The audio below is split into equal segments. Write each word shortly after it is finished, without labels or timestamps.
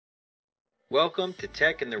Welcome to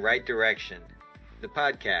Tech in the Right Direction, the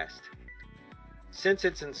podcast. Since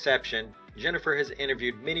its inception, Jennifer has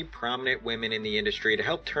interviewed many prominent women in the industry to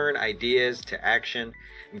help turn ideas to action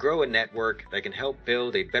and grow a network that can help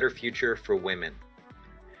build a better future for women.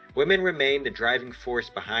 Women remain the driving force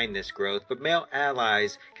behind this growth, but male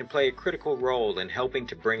allies can play a critical role in helping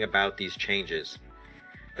to bring about these changes.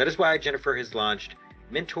 That is why Jennifer has launched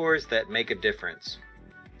Mentors That Make a Difference,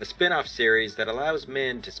 a spin-off series that allows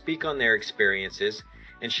men to speak on their experiences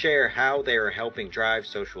and share how they are helping drive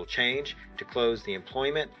social change to close the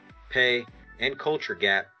employment, pay, and culture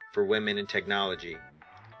gap for women in technology.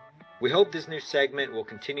 We hope this new segment will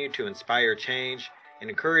continue to inspire change and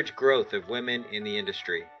encourage growth of women in the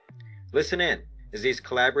industry. Listen in as these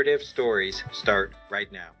collaborative stories start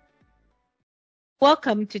right now.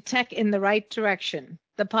 Welcome to Tech in the Right Direction,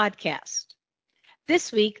 the podcast.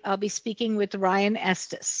 This week, I'll be speaking with Ryan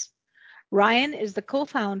Estes. Ryan is the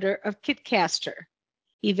co-founder of Kitcaster.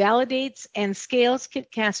 He validates and scales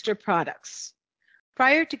Kitcaster products.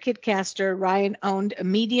 Prior to Kitcaster, Ryan owned a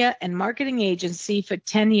media and marketing agency for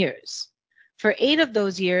 10 years. For 8 of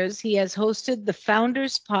those years, he has hosted the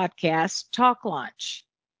Founders Podcast Talk Launch.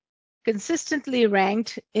 Consistently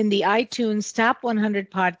ranked in the iTunes Top 100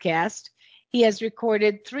 podcast, he has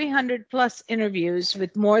recorded 300 plus interviews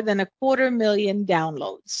with more than 250,000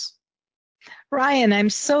 downloads. Ryan, I'm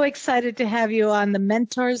so excited to have you on the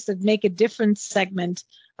Mentors That Make a Difference segment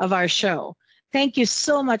of our show. Thank you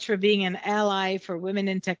so much for being an ally for women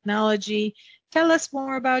in technology. Tell us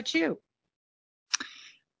more about you.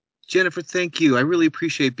 Jennifer, thank you. I really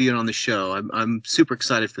appreciate being on the show. I'm super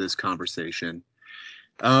excited for this conversation.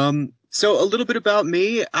 So a little bit about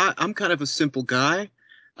me. I'm kind of a simple guy.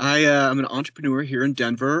 I'm an entrepreneur here in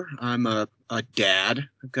Denver. I'm a dad.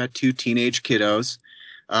 I've got 2 teenage kiddos,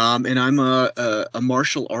 and I'm a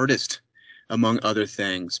martial artist, among other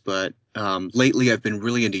things. But lately, I've been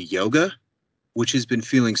really into yoga, which has been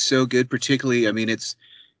feeling so good. Particularly, I mean, it's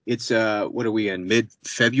what are we in,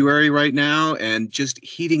 mid-February right now, and just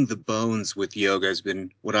heating the bones with yoga has been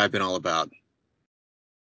what I've been all about.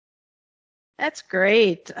 That's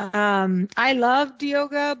great. I loved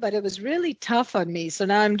yoga, but it was really tough on me. So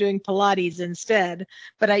now I'm doing Pilates instead.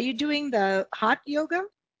 But are you doing the hot yoga?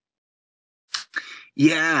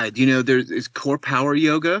 Yeah, there's core power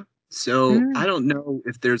yoga. So I don't know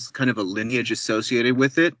if there's kind of a lineage associated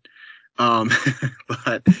with it. Um,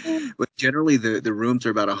 but generally the rooms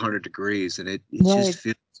are about 100 degrees and it Right. just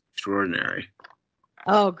feels extraordinary.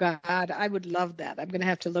 Oh, God, I would love that. I'm going to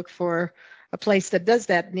have to look for a place that does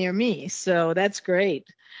that near me. So that's great.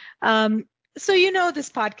 So, this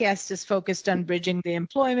podcast is focused on bridging the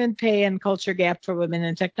employment, pay, and culture gap for women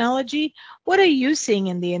in technology. What are you seeing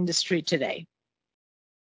in the industry today?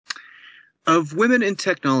 Of women in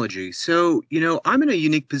technology. So, I'm in a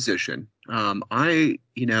unique position. I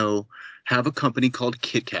have a company called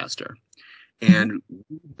Kitcaster. And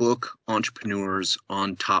we book entrepreneurs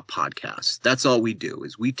on top podcasts. That's all we do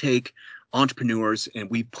is we take entrepreneurs and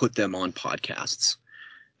we put them on podcasts.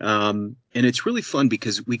 And it's really fun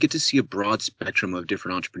because we get to see a broad spectrum of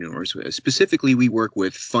different entrepreneurs. Specifically, we work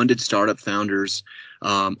with funded startup founders,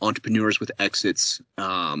 entrepreneurs with exits,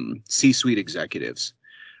 C-suite executives.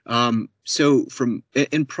 So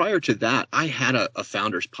prior to that, I had a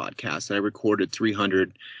founders podcast that I recorded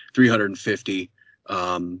 350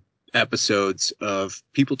 episodes of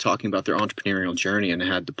people talking about their entrepreneurial journey, and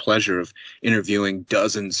had the pleasure of interviewing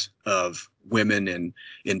dozens of women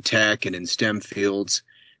in tech and in STEM fields.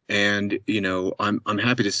 And, I'm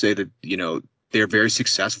happy to say that, they're very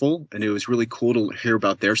successful, and it was really cool to hear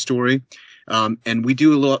about their story. And we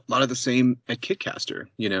do a lot of the same at Kitcaster.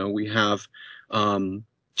 We have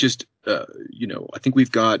I think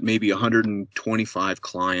we've got maybe 125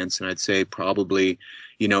 clients, and I'd say probably,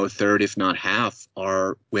 a third, if not half,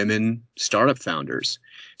 are women startup founders.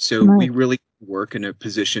 So we really work in a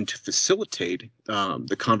position to facilitate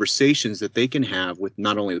the conversations that they can have with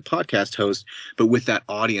not only the podcast host, but with that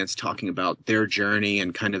audience talking about their journey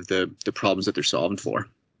and kind of the problems that they're solving for.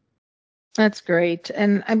 That's great.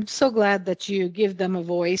 And I'm so glad that you give them a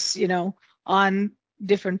voice, on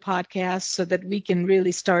different podcasts so that we can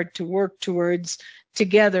really start to work towards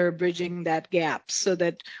together bridging that gap so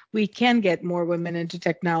that we can get more women into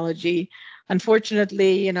technology.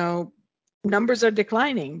 Unfortunately, numbers are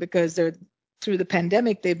declining because through the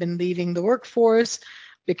pandemic, they've been leaving the workforce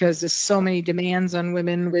because there's so many demands on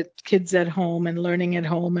women with kids at home and learning at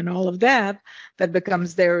home and all of that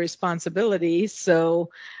becomes their responsibility. So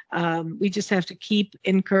we just have to keep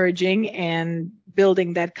encouraging and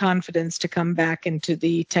building that confidence to come back into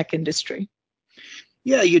the tech industry.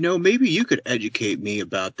 Yeah, maybe you could educate me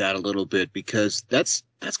about that a little bit because that's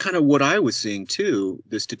kind of what I was seeing too,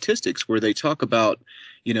 the statistics where they talk about,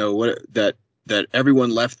 what that everyone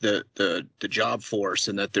left the job force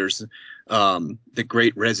and that there's the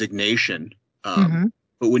great resignation. Um, Hmm.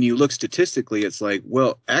 but when you look statistically, it's like,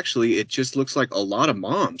 well, actually, it just looks like a lot of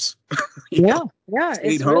moms, Yeah, yeah,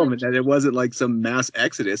 stayed it's home really and that it wasn't like some mass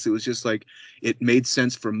exodus. It was just like it made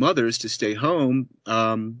sense for mothers to stay home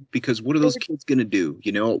because what are those true. kids going to do?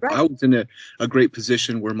 I Right. was in a great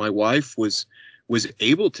position where my wife was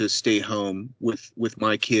able to stay home with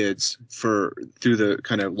my kids for through the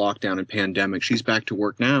kind of lockdown and pandemic. She's back to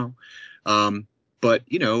work now. But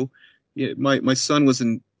yeah, my son was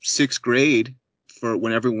in sixth grade for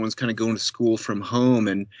when everyone's kind of going to school from home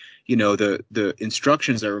and the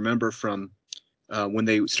instructions I remember from when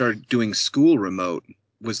they started doing school remote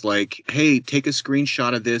was like, hey, take a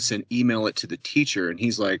screenshot of this and email it to the teacher. And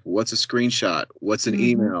he's like, what's a screenshot? What's an Hmm.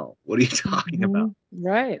 email? What are you talking Hmm. about?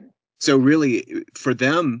 Right. So really for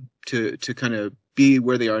them to kind of be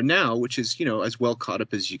where they are now, which is, as well caught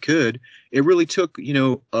up as you could, it really took,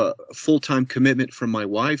 a full-time commitment from my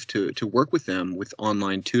wife to work with them with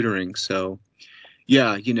online tutoring. So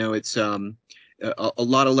yeah, it's a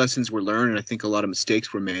lot of lessons were learned, and I think a lot of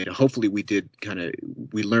mistakes were made. Hopefully,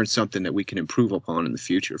 we learned something that we can improve upon in the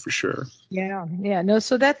future for sure. Yeah, yeah, no,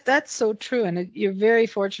 so that's so true. And you're very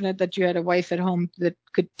fortunate that you had a wife at home that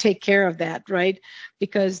could take care of that, right?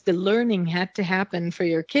 Because the learning had to happen for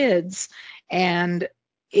your kids. And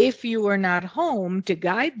if you were not home to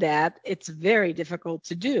guide that, it's very difficult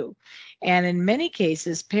to do. And in many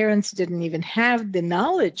cases, parents didn't even have the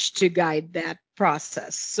knowledge to guide that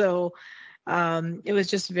process. So it was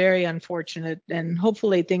just very unfortunate. And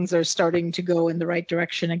hopefully things are starting to go in the right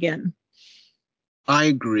direction again. I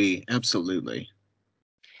agree, absolutely.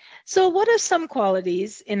 So, what are some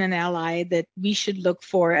qualities in an ally that we should look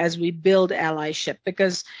for as we build allyship?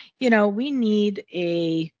 Because, we need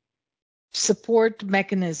a support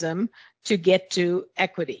mechanism to get to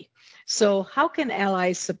equity. So, how can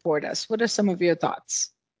allies support us? What are some of your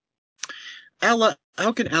thoughts?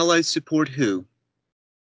 How can allies support who?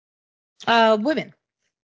 Women.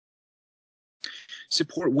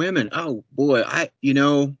 Support women. Oh boy, I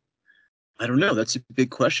don't know. That's a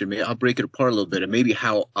big question. Maybe I'll break it apart a little bit, and maybe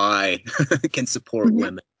how I can support Mhm.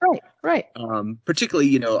 women. Right, right.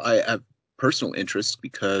 Particularly, I have personal interests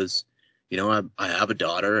because, I have a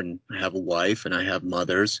daughter and I have a wife and I have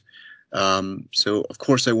mothers. So of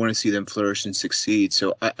course I want to see them flourish and succeed.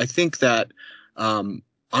 So I think that um,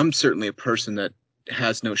 I'm certainly a person that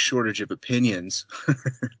has no shortage of opinions,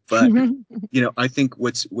 but I think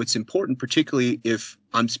what's important, particularly if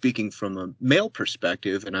I'm speaking from a male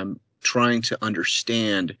perspective and I'm trying to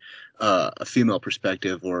understand a female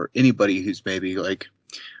perspective or anybody who's maybe like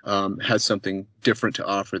has something different to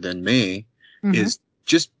offer than me, Hmm. is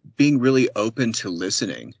just being really open to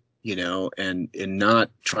listening, and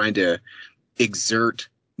not trying to exert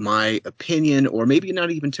my opinion or maybe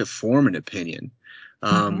not even to form an opinion,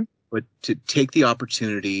 Hmm. but to take the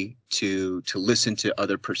opportunity to listen to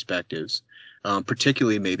other perspectives,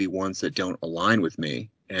 particularly maybe ones that don't align with me,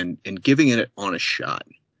 and giving it an honest shot.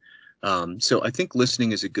 So I think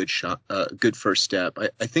listening is a good first step.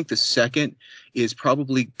 I think the second is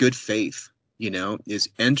probably good faith, is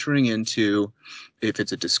entering into, if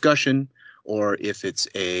it's a discussion or if it's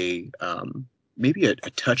maybe a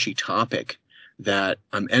touchy topic, that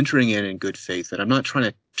I'm entering in good faith, that I'm not trying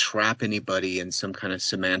to trap anybody in some kind of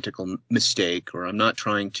semantical mistake, or I'm not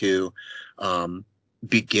trying to um,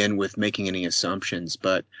 begin with making any assumptions,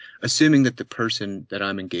 but assuming that the person that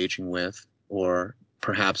I'm engaging with, or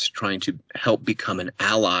perhaps trying to help become an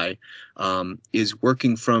ally, is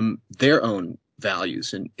working from their own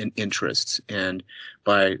values and interests. And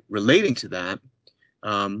by relating to that,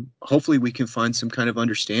 hopefully we can find some kind of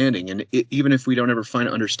understanding. And even if we don't ever find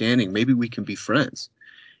understanding, maybe we can be friends.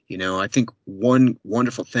 I think one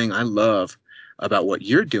wonderful thing I love about what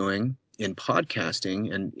you're doing in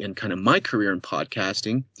podcasting and kind of my career in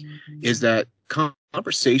podcasting is that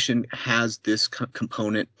conversation has this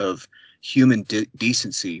component of human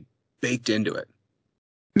decency baked into it.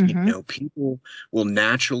 Hmm. People will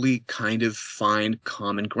naturally kind of find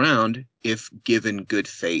common ground if given good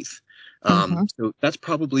faith. Hmm. So that's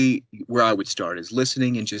probably where I would start, is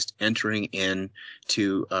listening and just entering in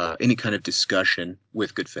to any kind of discussion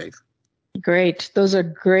with good faith. Great. Those are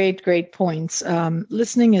great, great points.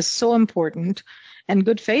 Listening is so important, and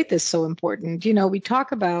good faith is so important. We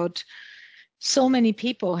talk about so many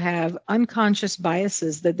people have unconscious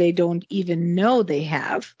biases that they don't even know they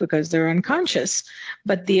have because they're unconscious.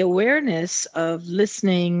 But the awareness of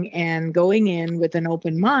listening and going in with an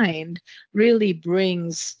open mind really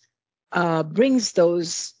brings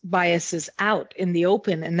those biases out in the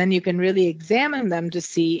open, and then you can really examine them to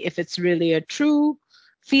see if it's really a true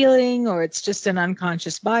feeling or it's just an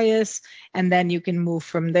unconscious bias, and then you can move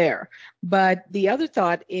from there. But the other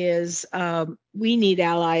thought is we need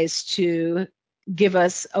allies to give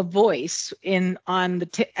us a voice in on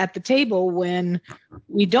at the table when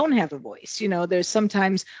we don't have a voice. There's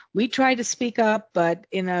sometimes we try to speak up, but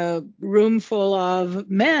in a room full of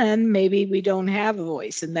men, maybe we don't have a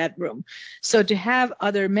voice in that room. So to have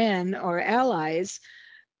other men or allies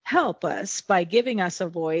help us by giving us a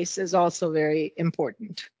voice is also very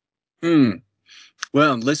important.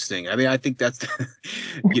 Well, I'm listening. I mean, I think that's,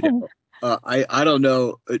 I don't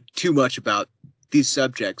know too much about these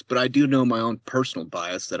subjects, but I do know my own personal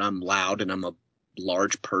bias that I'm loud and I'm a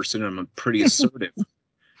large person and I'm pretty assertive,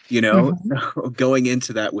 Mhm. So going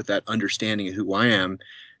into that with that understanding of who I am,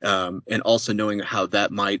 and also knowing how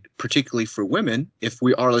that might, particularly for women, if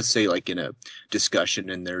we are, let's say, like in a discussion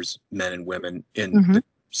and there's men and women in Mhm. the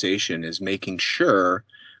conversation, is making sure,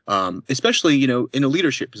 especially, in a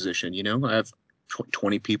leadership position, I have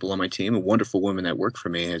 20 people on my team, a wonderful woman that work for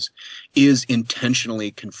me is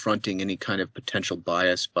intentionally confronting any kind of potential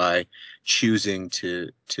bias by choosing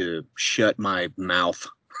to shut my mouth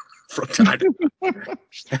from time to time.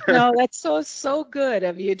 No, that's so good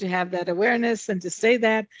of you to have that awareness and to say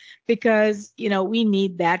that, because we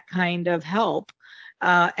need that kind of help.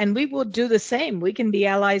 And we will do the same. We can be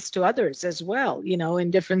allies to others as well, in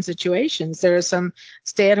different situations. There are some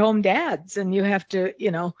stay-at-home dads, and you have to,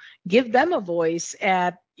 give them a voice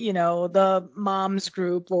at, the moms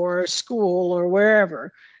group or school or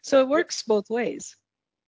wherever. So it works both ways.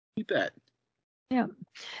 You bet. Yeah.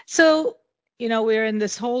 So, we're in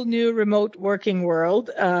this whole new remote working world.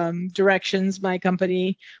 Directions, my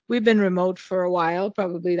company, we've been remote for a while,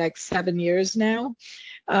 probably like 7 years now.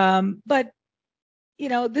 But,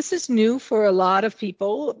 this is new for a lot of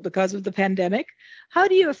people because of the pandemic. How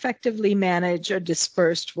do you effectively manage a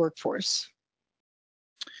dispersed workforce?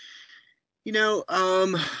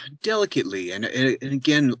 Delicately and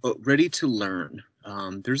again, ready to learn.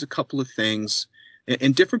 There's a couple of things,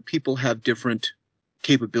 and different people have different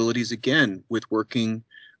capabilities again with working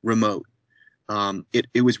remote.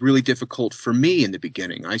 It was really difficult for me in the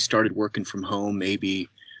beginning. I started working from home maybe,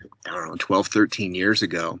 I don't know, 12, 13 years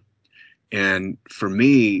ago. And for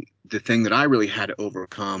me, the thing that I really had to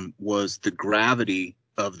overcome was the gravity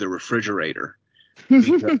of the refrigerator,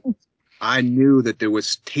 because I knew that there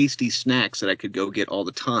was tasty snacks that I could go get all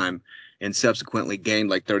the time, and subsequently gained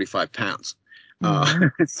like 35 pounds.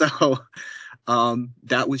 Mhm. So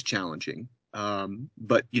that was challenging.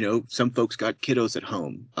 But some folks got kiddos at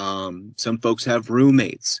home. Some folks have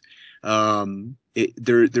roommates.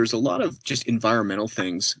 There's a lot of just environmental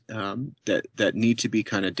things that need to be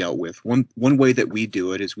kind of dealt with. One way that we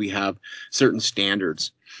do it is we have certain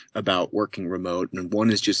standards about working remote, and one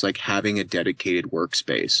is just like having a dedicated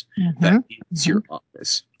workspace that Mhm. is your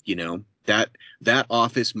office. That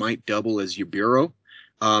office might double as your bureau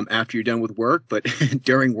after you're done with work, but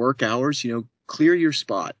during work hours, clear your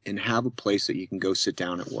spot and have a place that you can go sit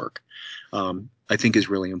down at work. I think is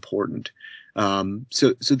really important.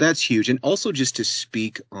 So that's huge. And also just to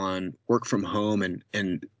speak on work from home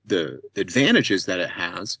and the advantages that it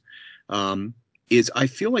has, is I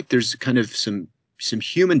feel like there's kind of some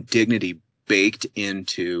human dignity baked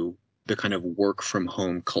into the kind of work from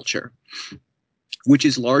home culture, which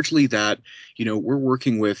is largely that, we're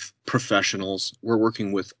working with professionals, we're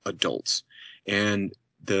working with adults. And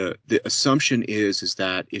the assumption is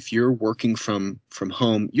that if you're working from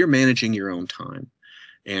home, you're managing your own time.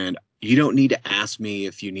 And you don't need to ask me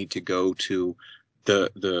if you need to go to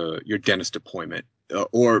your dentist appointment.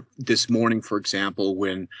 Or this morning, for example,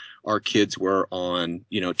 when our kids were on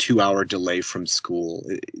 2-hour delay from school,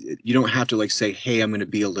 you don't have to like say, hey, I'm going to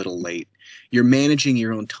be a little late. You're managing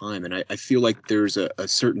your own time. And I feel like there's a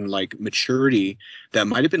certain like maturity that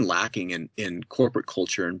might have been lacking in corporate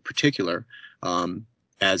culture in particular,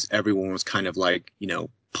 as everyone was kind of like,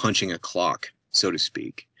 punching a clock, so to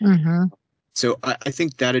speak. Mhm. So I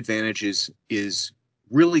think that advantage is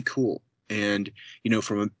really cool. And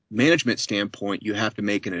from a management standpoint, you have to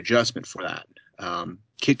make an adjustment for that.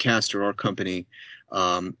 Kitcaster, our company,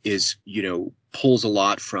 is pulls a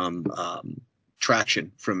lot from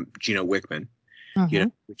traction from Gino Wickman,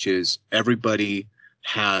 Mhm. which is everybody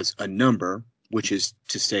has a number, which is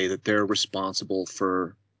to say that they're responsible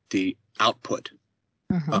for the output,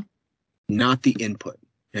 uh, Mhm. not the input.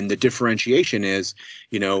 And the differentiation is,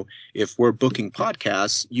 if we're booking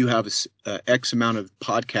podcasts, you have X amount of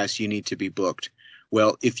podcasts you need to be booked.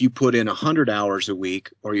 Well, if you put in 100 hours a week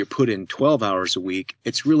or you put in 12 hours a week,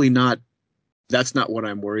 it's really not, that's not what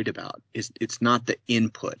I'm worried about. It's not the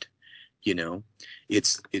input,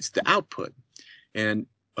 it's the output. And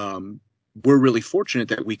we're really fortunate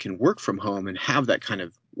that we can work from home and have that kind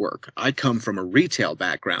of work. I come from a retail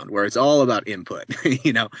background where it's all about input.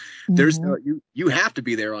 There's no, you have to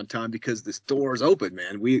be there on time because the store's open,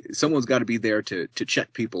 man. Someone's got to be there to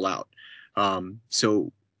check people out.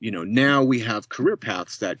 So now we have career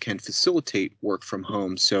paths that can facilitate work from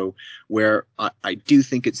home. So where I do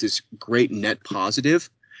think it's this great net positive,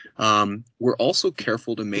 we're also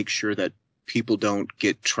careful to make sure that people don't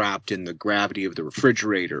get trapped in the gravity of the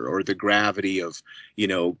refrigerator or the gravity of,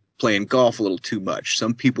 playing golf a little too much.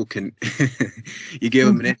 Some people can, you give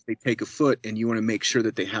them an inch, they take a foot, and you want to make sure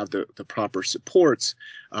that they have the proper supports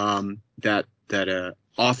that a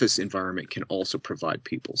office environment can also provide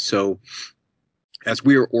people. So as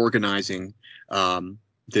we are organizing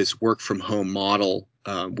this work from home model,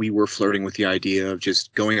 we were flirting with the idea of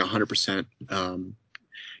just going 100%,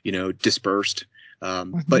 dispersed.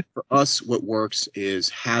 But for us, what works is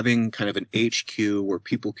having kind of an HQ where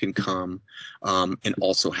people can come and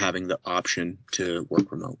also having the option to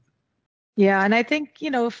work remote. Yeah. And I think,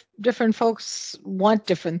 different folks want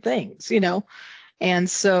different things, and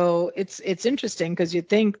so it's interesting because you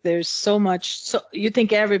think there's so much, so you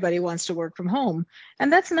think everybody wants to work from home,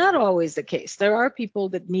 and that's not always the case. There are people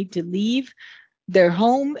that need to leave their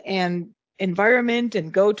home and environment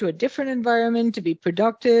and go to a different environment to be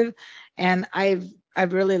productive. And I've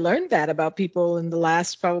really learned that about people in the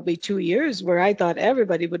last probably 2 years, where I thought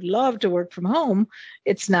everybody would love to work from home.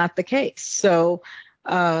 It's not the case. So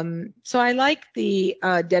I like the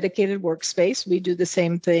dedicated workspace. We do the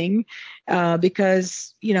same thing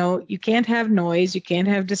because, you can't have noise, you can't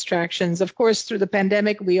have distractions. Of course, through the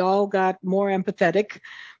pandemic, we all got more empathetic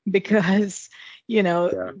because,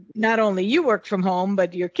 not only you worked from home,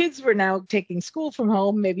 but your kids were now taking school from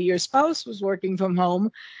home. Maybe your spouse was working from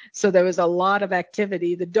home. So there was a lot of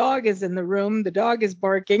activity. The dog is in the room, the dog is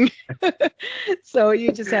barking. So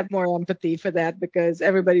you just have more empathy for that because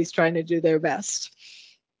everybody's trying to do their best.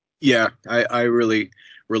 Yeah, I really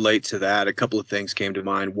relate to that. A couple of things came to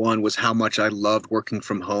mind. One was how much I loved working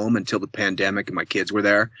from home until the pandemic and my kids were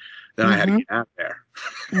there. Then I had to get out there.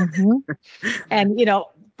 And,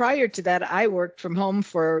 prior to that, I worked from home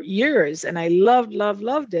for years and I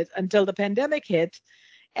loved it until the pandemic hit.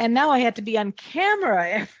 And now I had to be on camera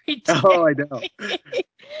every day. Oh, I know.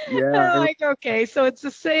 Yeah. I'm like, okay, so it's the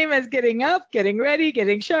same as getting up, getting ready,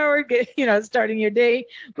 getting showered, starting your day,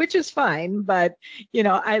 which is fine. But,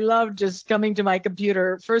 I love just coming to my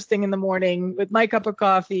computer first thing in the morning with my cup of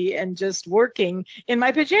coffee and just working in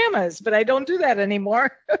my pajamas. But I don't do that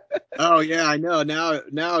anymore. Oh, yeah, I know.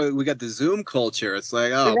 Now we got the Zoom culture. It's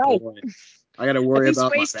like, oh, Right. boy, I got to worry At least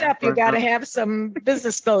about my waist up, you got to background. have some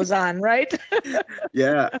business clothes on, right?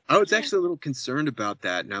 Yeah, I was actually a little concerned about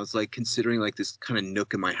that. And I was like considering like this kind of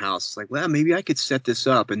nook in my house. It's like, well, maybe I could set this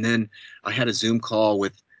up. And then I had a Zoom call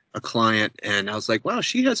with a client and I was like, wow,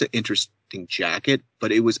 she has an interesting jacket,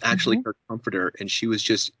 but it was actually her comforter and she was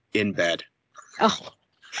just in bed. Oh.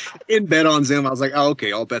 In bed on Zoom. I was like, oh,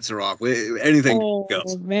 okay, all bets are off. Anything goes.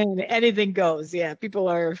 Oh man, anything goes. Yeah,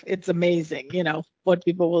 it's amazing, what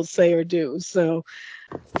people will say or do. So,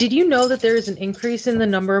 did you know that there is an increase in the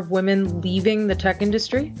number of women leaving the tech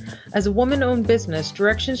industry? As a woman-owned business,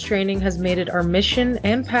 Directions Training has made it our mission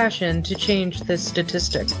and passion to change this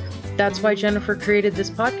statistic. That's why Jennifer created this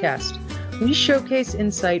podcast. We showcase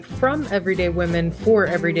insight from everyday women for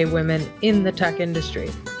everyday women in the tech industry.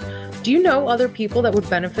 Do you know other people that would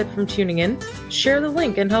benefit from tuning in? Share the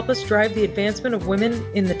link and help us drive the advancement of women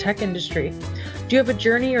in the tech industry. Do you have a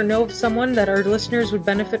journey or know of someone that our listeners would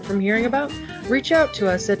benefit from hearing about? Reach out to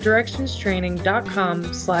us at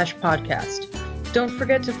directionstraining.com/podcast. Don't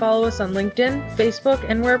forget to follow us on LinkedIn, Facebook,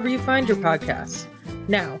 and wherever you find your podcasts.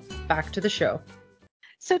 Now, back to the show.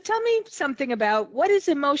 So tell me something about what is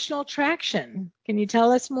emotional traction? Can you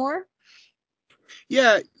tell us more?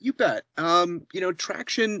 Yeah, you bet.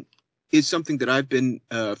 Traction is something that I've been,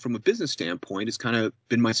 from a business standpoint, has kind of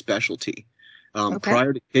been my specialty.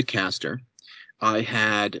 Prior to Kitcaster, I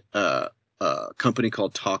had a company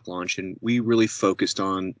called Talk Launch, and we really focused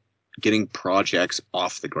on getting projects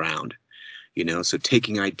off the ground, so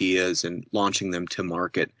taking ideas and launching them to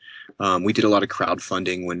market. We did a lot of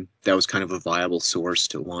crowdfunding when that was kind of a viable source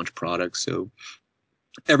to launch products. So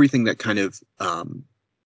everything that kind of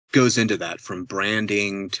goes into that, from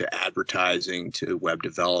branding to advertising to web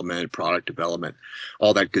development, product development,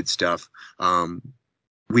 all that good stuff.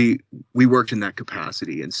 we worked in that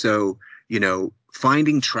capacity. And so,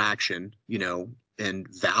 finding traction, and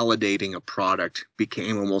validating a product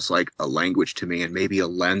became almost like a language to me and maybe a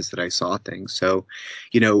lens that I saw things. So,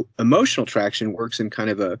 emotional traction works in kind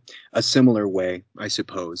of a similar way, I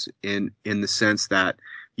suppose, in the sense that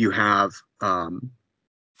you have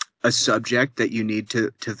a subject that you need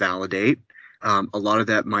to validate. A lot of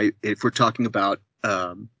that might, if we're talking about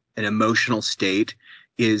an emotional state,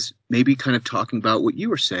 is maybe kind of talking about what you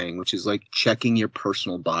were saying, which is like checking your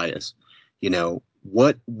personal bias.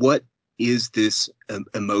 What is this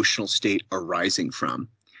emotional state arising from?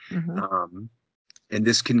 Mm-hmm. And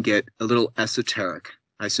this can get a little esoteric,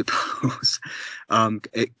 I suppose,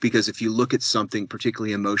 because if you look at something,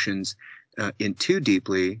 particularly emotions, in too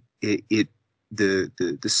deeply,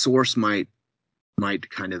 the source might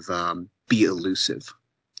kind of be elusive,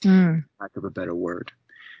 lack of a better word.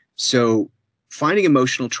 So finding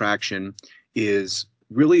emotional traction is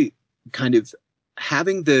really kind of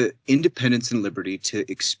having the independence and liberty to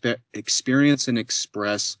experience and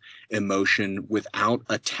express emotion without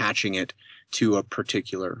attaching it to a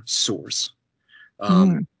particular source.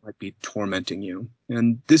 Might be tormenting you.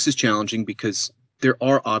 And this is challenging because there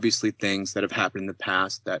are obviously things that have happened in the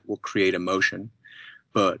past that will create emotion.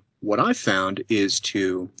 But what I've found is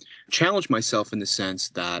to challenge myself in the sense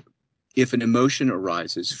that if an emotion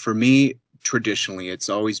arises, for me, traditionally, it's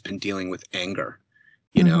always been dealing with anger.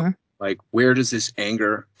 Like, where does this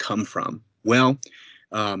anger come from? Well,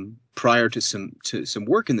 prior to some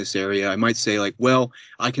work in this area, I might say like, well,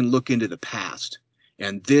 I can look into the past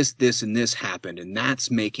and this, and this happened, and that's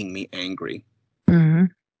making me angry.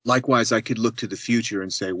 Likewise, I could look to the future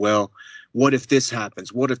and say, well, what if this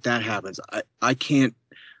happens? What if that happens? I can't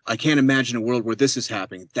imagine a world where this is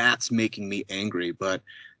happening. That's making me angry. But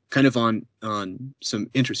kind of on some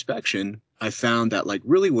introspection, I found that like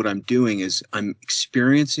really what I'm doing is I'm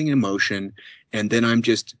experiencing emotion, and then I'm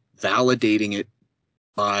just validating it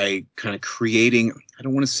by kind of creating, I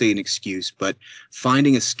don't want to say an excuse, but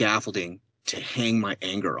finding a scaffolding to hang my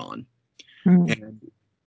anger on. And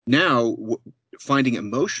now finding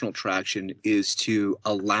emotional traction is to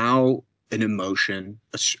allow an emotion,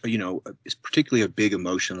 particularly a big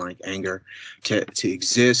emotion like anger, to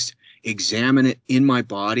exist, examine it in my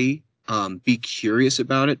body, be curious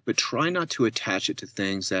about it, but try not to attach it to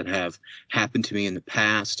things that have happened to me in the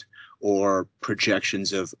past or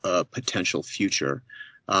projections of a potential future.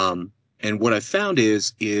 And what I found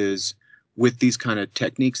is with these kind of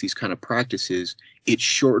techniques, these kind of practices, it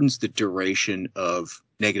shortens the duration of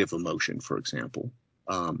negative emotion, for example.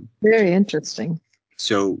 Very interesting.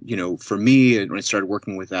 So, for me, when I started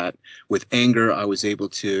working with that, with anger, I was able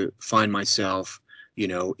to find myself,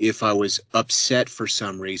 if I was upset for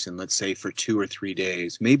some reason, let's say for 2 or 3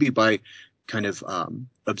 days, maybe by kind of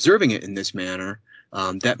observing it in this manner,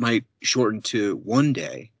 that might shorten to 1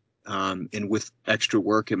 day. And with extra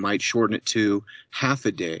work, it might shorten it to half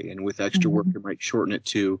a day. And with extra work, it might shorten it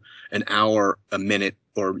to an hour, a minute,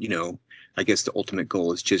 or, I guess the ultimate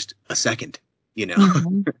goal is just a second.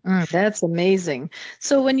 That's amazing.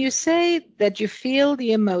 So when you say that you feel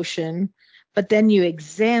the emotion, but then you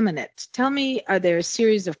examine it, tell me, are there a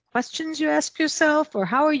series of questions you ask yourself, or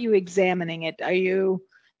how are you examining it? Are you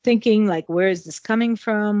thinking like, where is this coming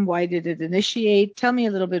from? Why did it initiate? Tell me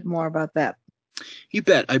a little bit more about that. You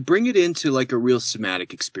bet. I bring it into like a real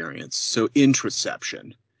somatic experience. So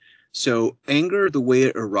introception. So anger, the way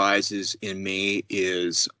it arises in me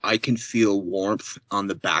is I can feel warmth on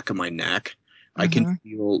the back of my neck. I can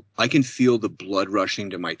feel the blood rushing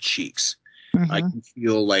to my cheeks. I can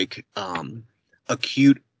feel like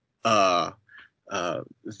acute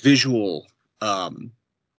visual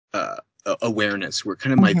awareness where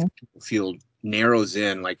kind of my field narrows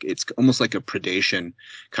in, like it's almost like a predation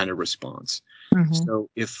kind of response. So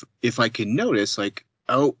if I can notice like,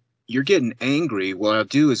 oh, you're getting angry, what I'll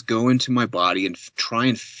do is go into my body and try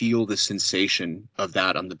and feel the sensation of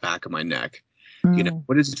that on the back of my neck.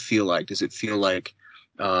 What does it feel like? Does it feel like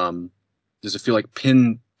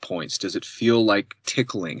pinpoints? Does it feel like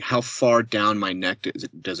tickling? How far down my neck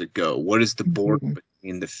does it go? What is the border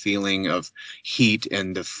between the feeling of heat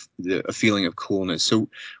and the feeling of coolness? So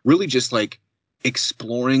really just like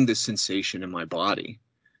exploring the sensation in my body,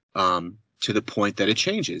 to the point that it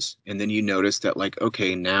changes. And then you notice that like,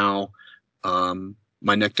 okay, now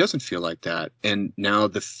my neck doesn't feel like that. And now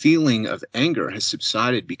the feeling of anger has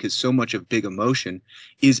subsided because so much of big emotion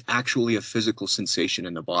is actually a physical sensation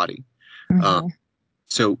in the body.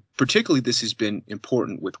 So particularly this has been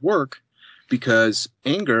important with work because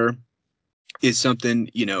anger is something,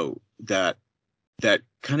 that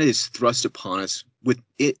kind of is thrust upon us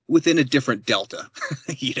within a different delta,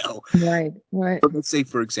 you know. Right, right. But let's say,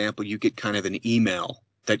 for example, you get kind of an email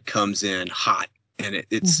that comes in hot, and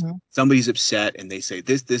it's Mm-hmm. somebody's upset, and they say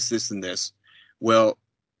this, and this. Well,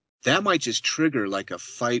 that might just trigger like a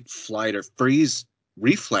fight, flight, or freeze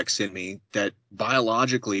reflex in me that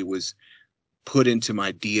biologically was put into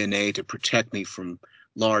my DNA to protect me from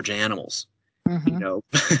large animals, you Mm-hmm. know.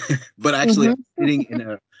 But actually, I'm Mm-hmm. sitting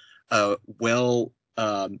in a well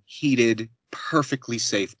heated, perfectly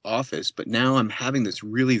safe office, but now I'm having this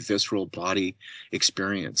really visceral body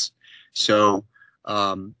experience. So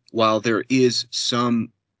while there is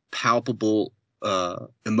some palpable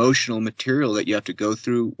emotional material that you have to go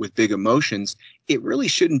through with big emotions, it really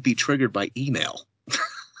shouldn't be triggered by email.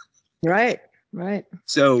 Right, right.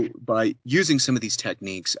 So by using some of these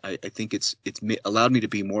techniques, I think allowed me to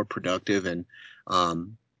be more productive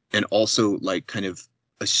um, and also like kind of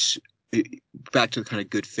a, back to the kind of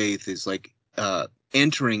good faith is like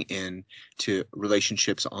entering in to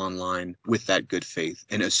relationships online with that good faith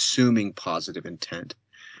and assuming positive intent.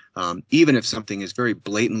 Even if something is very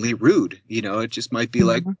blatantly rude, you know, it just might be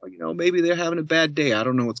like, Mm-hmm. you know, maybe they're having a bad day. I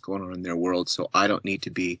don't know what's going on in their world, so I don't need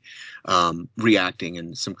to be reacting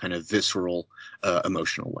in some kind of visceral,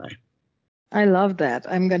 emotional way. I love that.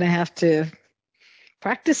 I'm going to have to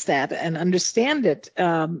practice that and understand it.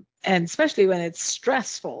 And especially when it's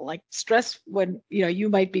stressful, like stress when, you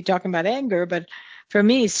might be talking about anger, but for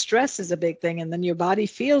me, stress is a big thing. And then your body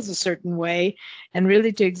feels a certain way. And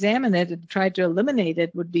really to examine it and try to eliminate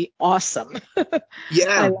it would be awesome. I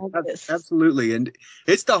Yeah, love this. absolutely, and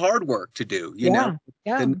it's the hard work to do, you know.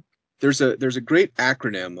 Yeah. Yeah. And there's a great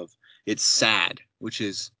acronym of it's SAD, which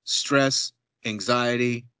is stress,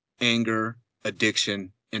 anxiety, anger,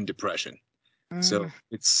 addiction, and depression. So Mm.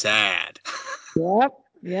 it's sad. Yep.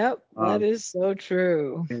 Yep. That Um, is so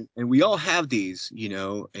true. and we all have these, you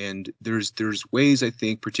know, and there's ways I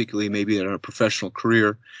think, particularly maybe in our professional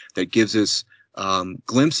career, that gives us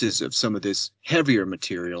glimpses of some of this heavier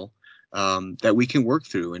material that we can work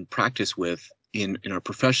through and practice with in our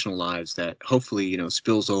professional lives that hopefully, you know,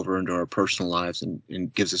 spills over into our personal lives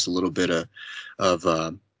and gives us a little bit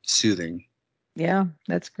of soothing. Yeah,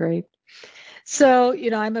 that's great. So,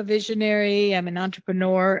 I'm a visionary, I'm an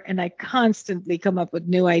entrepreneur, and I constantly come up with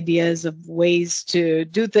new ideas of ways to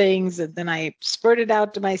do things. And then I spurt it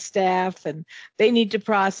out to my staff, and they need to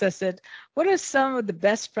process it. What are some of the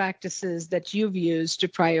best practices that you've used to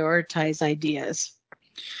prioritize ideas?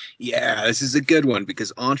 Yeah, this is a good one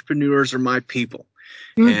because entrepreneurs are my people.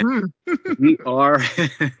 And Mm-hmm. we are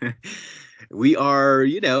we are,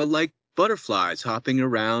 you know, like butterflies hopping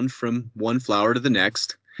around from one flower to the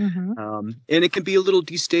next. Mm-hmm. And it can be a little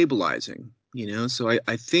destabilizing, you know. So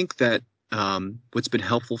I think that what's been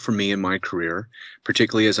helpful for me in my career,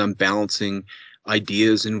 particularly as I'm balancing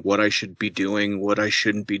ideas and what I should be doing, what I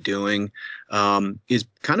shouldn't be doing, is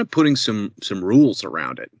kind of putting some rules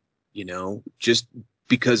around it, you know, just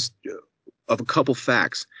because of a couple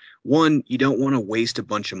facts. One, you don't want to waste a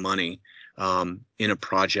bunch of money in a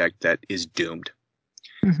project that is doomed.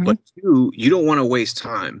 Mm-hmm. But two, you don't want to waste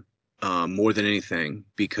time more than anything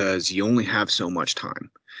because you only have so much time,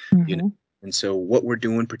 you know. Mm-hmm. And so what we're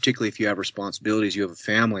doing, particularly if you have responsibilities, you have a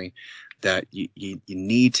family, that you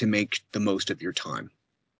need to make the most of your time.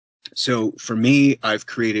 So for me, I've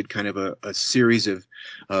created kind of a series of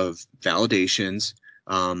validations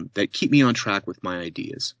that keep me on track with my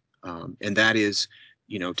ideas. And that is,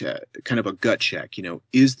 you know, to kind of a gut check, you know,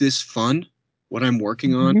 is this fun? What I'm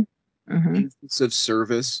working on? Mm-hmm. Mm-hmm. Is this of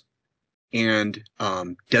service? And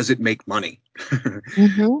does it make money?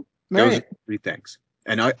 Mm-hmm. Those are Right. three things.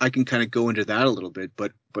 And I can kind of go into that a little bit,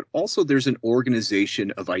 but also there's an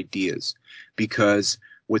organization of ideas because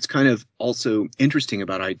what's kind of also interesting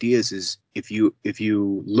about ideas is if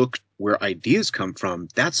you look where ideas come from,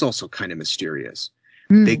 that's also kind of mysterious.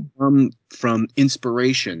 They Mm. come from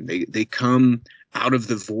inspiration. They come out of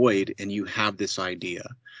the void, and you have this idea.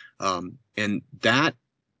 And that,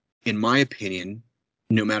 in my opinion,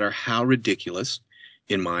 no matter how ridiculous,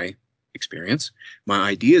 in my experience, my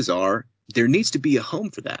ideas are, there needs to be a home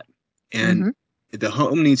for that. And Mm-hmm. the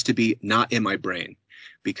home needs to be not in my brain.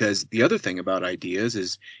 Because the other thing about ideas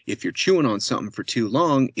is if you're chewing on something for too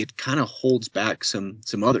long, it kind of holds back some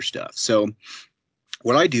other stuff. So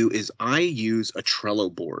what I do is I use a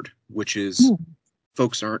Trello board, which is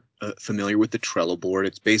folks aren't familiar with the Trello board.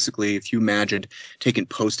 It's basically if you imagined taking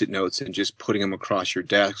Post-it notes and just putting them across your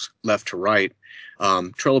desk, left to right.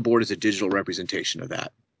 Trello board is a digital representation of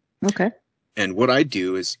that. Okay. And what I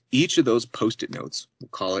do is each of those Post-it notes, we'll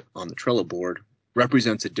call it on the Trello board,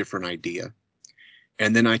 represents a different idea.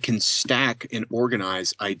 And then I can stack and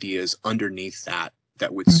organize ideas underneath that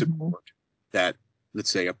would Mm-hmm. support that let's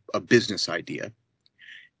say a business idea.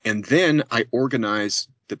 And then I organize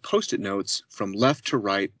the Post-it notes from left to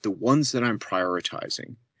right, the ones that I'm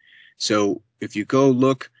prioritizing. So if you go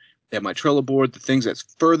look at my Trello board, the things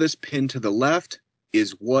that's furthest pinned to the left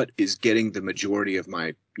is what is getting the majority of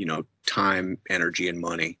my, time, energy, and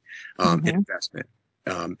money investment.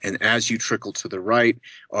 And as you trickle to the right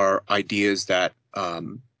are ideas that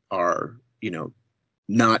are,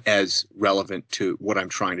 not as relevant to what I'm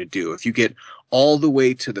trying to do. If you get all the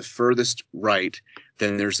way to the furthest right,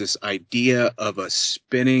 then there's this idea of a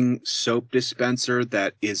spinning soap dispenser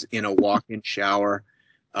that is in a walk-in shower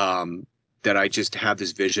that I just have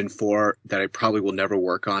this vision for that I probably will never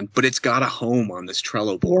work on, but it's got a home on this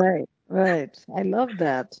Trello board. Right, right. I love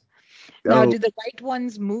that. So, Now, do the right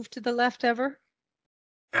ones move to the left ever?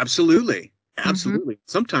 absolutely. Mm-hmm.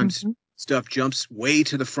 Sometimes Mm-hmm. stuff jumps way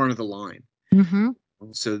to the front of the line. Mm-hmm.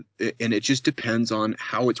 So, and it just depends on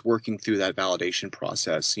how it's working through that validation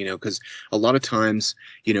process, because a lot of times,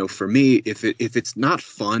 for me, if it's not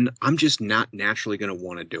fun, I'm just not naturally going to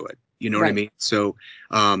want to do it. You know what I Right. mean? So,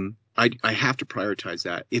 I have to prioritize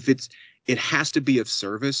that. It has to be of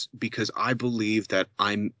service because I believe that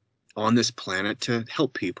I'm on this planet to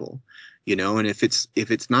help people, and if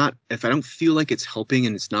I don't feel like it's helping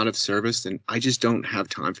and it's not of service, then I just don't have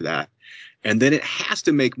time for that. And then it has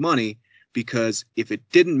to make money, because if it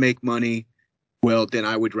didn't make money, well, then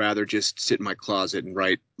I would rather just sit in my closet and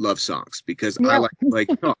write love songs because I Yeah, like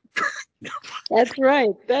oh, no. that's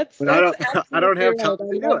right. That's But I don't absolutely have right. time I to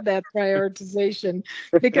do love that prioritization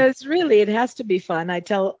because really it has to be fun. I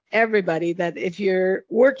tell everybody that if you're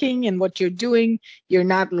working and what you're doing, you're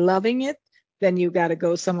not loving it, then you got to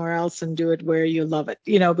go somewhere else and do it where you love it.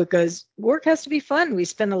 Because work has to be fun. We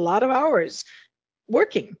spend a lot of hours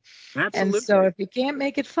working. it. And so Absolutely. if you can't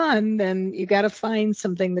make it fun, then you got to find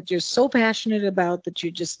something that you're so passionate about that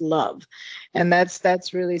you just love. And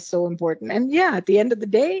that's really so important. And yeah, at the end of the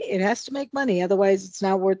day, it has to make money. Otherwise, it's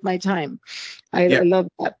not worth my time. I Yeah. love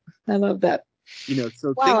that. I love that.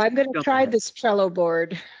 So Wow, things I'm going to jump try ahead. this Trello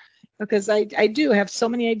board because I do have so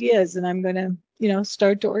many ideas and I'm going to,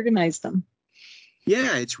 start to organize them.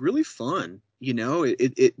 Yeah, it's really fun.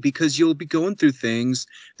 Because you'll be going through things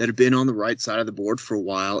that have been on the right side of the board for a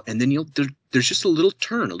while, and then there's just a little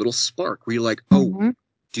turn, a little spark where you're like, oh, Mm-hmm.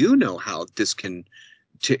 do know how this can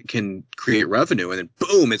create revenue, and then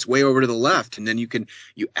boom, it's way over to the left, and then you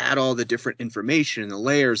add all the different information and the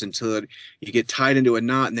layers until you get tied into a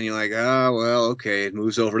knot, and then you're like, oh well, okay, it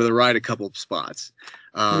moves over to the right a couple of spots.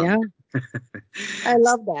 Yeah, um I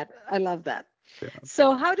love that. I love that.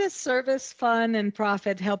 So, how does service, fun, and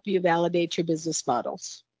profit help you validate your business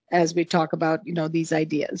models as we talk about, these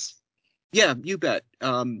ideas? yeah, you bet.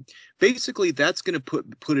 Basically that's going to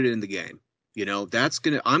put it in the game. I'm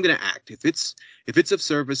going to act. If it's of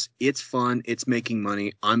service, it's fun, it's making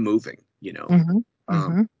money, I'm moving. Mm-hmm. um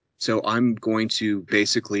Mm-hmm. so I'm going to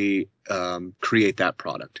basically create that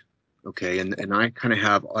product. Okay. And I kind of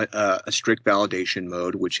have a strict validation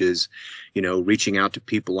mode, which is, reaching out to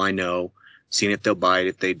people I know, seeing if they'll buy it.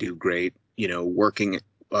 If they do, great. Working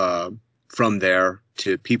uh, from there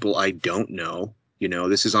to people I don't know.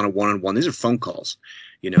 This is on a one-on-one. These are phone calls.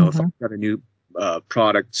 If Mm-hmm. I've got a new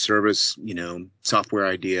product, service, software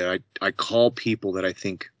idea, I call people that I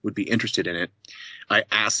think would be interested in it. I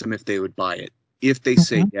ask them if they would buy it. If they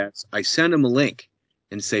say yes, I send them a link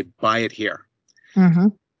and say, buy it here. Mm-hmm.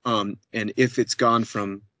 And if it's gone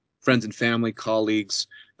from friends and family, colleagues,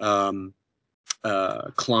 um,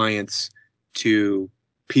 clients to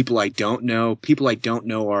people I don't know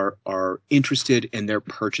are interested and they're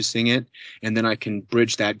purchasing it, and then I can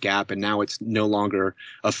bridge that gap. And now it's no longer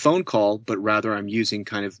a phone call, but rather I'm using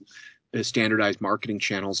kind of standardized marketing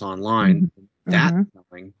channels online. That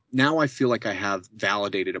Mm-hmm. now I feel like I have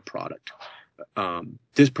validated a product.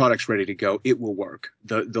 This product's ready to go. It will work.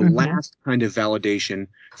 The Mm-hmm. last kind of validation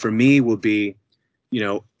for me will be,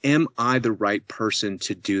 am I the right person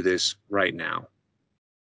to do this right now?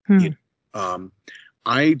 You um,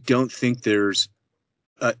 I don't think there's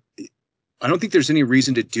uh, I don't think there's any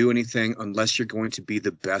reason to do anything unless you're going to be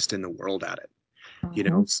the best in the world at it.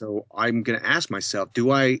 Mm-hmm. So I'm going to ask myself,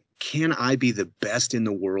 can I be the best in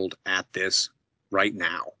the world at this right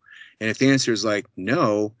now? And if the answer is like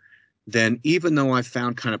no, then even though I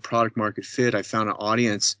found kind of product market fit, I found an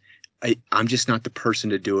audience, I'm just not the person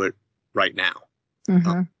to do it right now. Uh,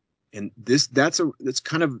 Mm-hmm. and that's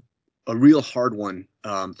kind of a real hard one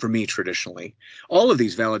for me traditionally. All of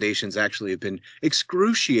these validations actually have been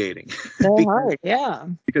excruciating So because hard, yeah.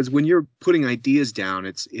 when you're putting ideas down,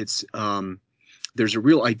 it's there's a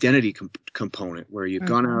real identity component where you've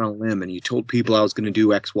gone out Mm-hmm. on a limb and you told people I was going to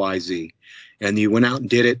do X, Y, Z, and you went out and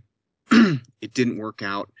did it, it didn't work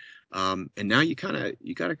out. And now you gotta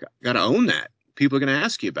own that. People are gonna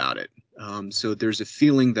ask you about it. So there's a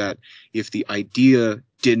feeling that if the idea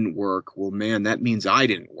didn't work, well, man, that means I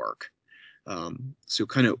didn't work. So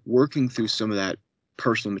kind of working through some of that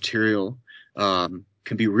personal material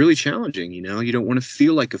can be really challenging. You don't want to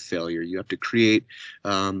feel like a failure. You have to create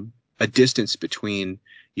a distance between,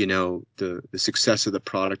 the success of the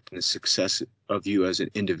product and the success of you as an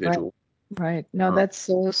individual. Right. No, that's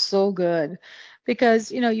so good.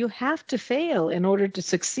 Because, you have to fail in order to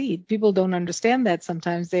succeed. People don't understand that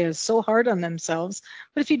sometimes. They are so hard on themselves.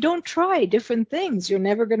 But if you don't try different things, you're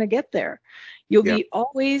never going to get there. You'll be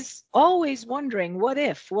always wondering, what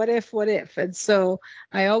if, what if, what if? And so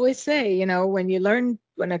I always say,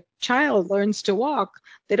 when a child learns to walk,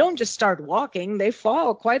 they don't just start walking, they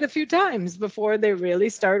fall quite a few times before they really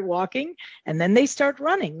start walking. And then they start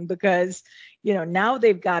running because now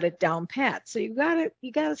they've got it down pat. So you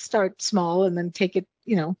gotta start small and then take it,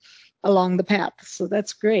 along the path. So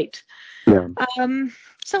that's great. Yeah.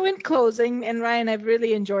 So in closing, and Ryan, I've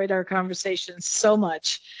really enjoyed our conversation so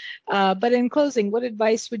much. But in closing, what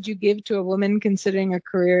advice would you give to a woman considering a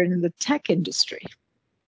career in the tech industry?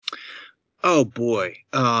 Oh boy.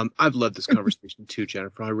 I've loved this conversation too,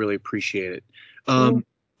 Jennifer. I really appreciate it.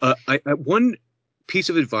 One piece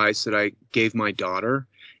of advice that I gave my daughter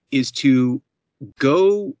is to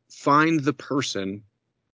go find the person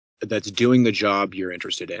that's doing the job you're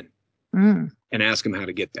interested in and ask them how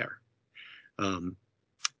to get there.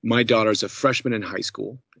 My daughter's a freshman in high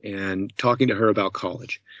school, and talking to her about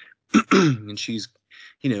college, and she's,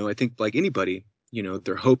 I think like anybody,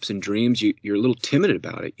 their hopes and dreams, you're a little timid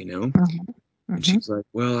about it, and she's like,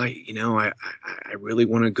 well, I really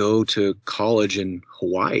want to go to college in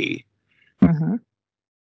Hawaii.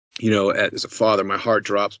 As a father, my heart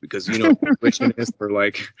drops because how tuition is for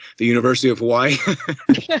like the University of Hawaii.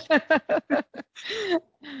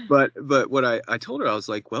 But what I told her, I was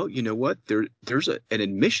like, well, you know what? There's an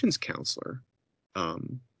admissions counselor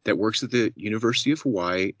that works at the University of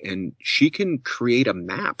Hawaii, and she can create a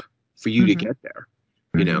map for you to get there.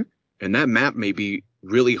 And that map may be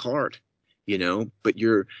really hard, but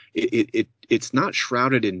it's not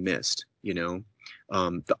shrouded in mist.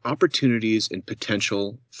 The opportunities and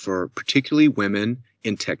potential for particularly women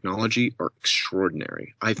in technology are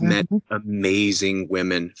extraordinary. I've met amazing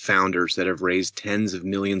women founders that have raised tens of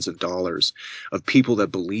millions of dollars, of people that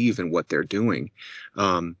believe in what they're doing.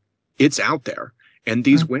 It's out there, and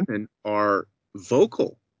these women are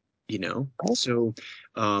vocal, So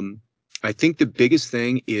I think the biggest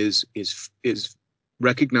thing is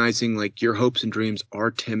recognizing like your hopes and dreams are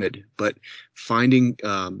timid, but finding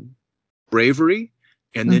bravery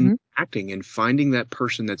and then acting and finding that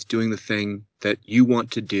person that's doing the thing that you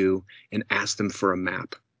want to do and ask them for a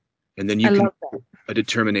map. And then you can make a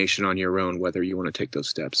determination on your own whether you want to take those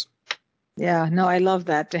steps. Yeah, no, I love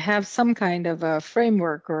that. To have some kind of a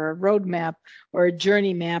framework or a roadmap or a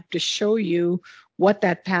journey map to show you what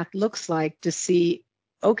that path looks like, to see,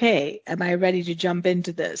 okay, am I ready to jump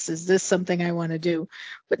into this? Is this something I want to do?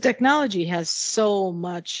 But technology has so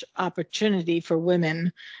much opportunity for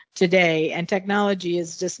women today, and technology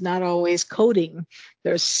is just not always coding.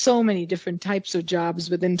 There's so many different types of jobs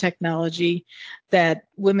within technology that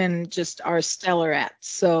women just are stellar at.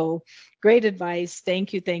 So great advice.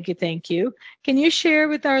 Thank you, thank you, thank you. Can you share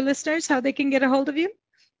with our listeners how they can get a hold of you?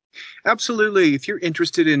 Absolutely. If you're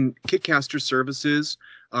interested in Kitcaster services,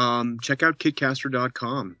 check out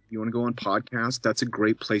kitcaster.com. If you want to go on podcast, that's a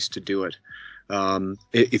great place to do it.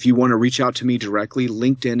 If you want to reach out to me directly,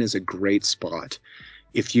 LinkedIn is a great spot.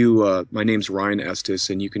 If you, my name's Ryan Estes,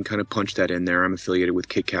 and you can kind of punch that in there. I'm affiliated with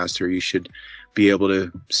Kitcaster. You should be able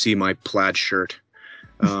to see my plaid shirt.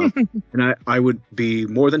 And I would be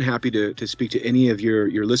more than happy to speak to any of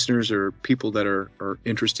your listeners or people that are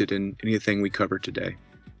interested in anything we covered today.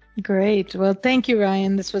 Great. Well, thank you,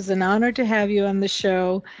 Ryan. This was an honor to have you on the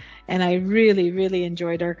show, and I really, really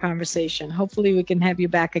enjoyed our conversation. Hopefully we can have you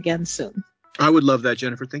back again soon. I would love that,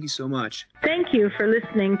 Jennifer. Thank you so much. Thank you for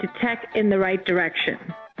listening to Tech in the Right Direction.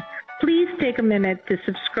 Please take a minute to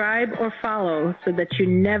subscribe or follow so that you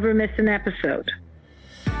never miss an episode.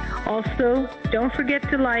 Also, don't forget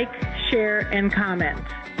to like, share, and comment.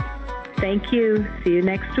 Thank you. See you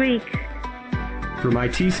next week. From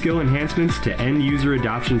IT skill enhancements to end-user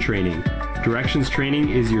adoption training, Directions Training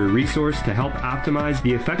is your resource to help optimize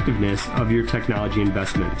the effectiveness of your technology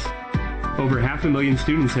investments. Over 500,000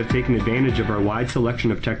 students have taken advantage of our wide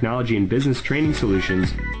selection of technology and business training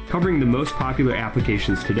solutions, covering the most popular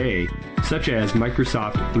applications today, such as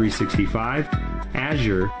Microsoft 365,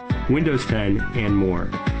 Azure, Windows 10, and more.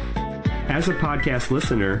 As a podcast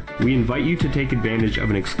listener, we invite you to take advantage of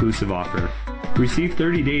an exclusive offer. Receive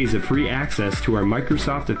 30 days of free access to our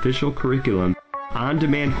Microsoft official curriculum,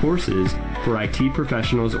 on-demand courses for IT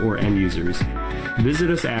professionals or end users. Visit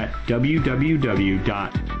us at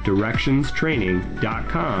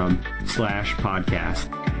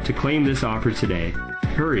www.directionstraining.com/podcast to claim this offer today.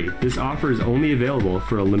 Hurry, this offer is only available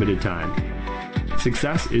for a limited time.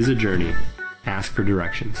 Success is a journey. Ask for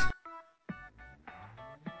directions.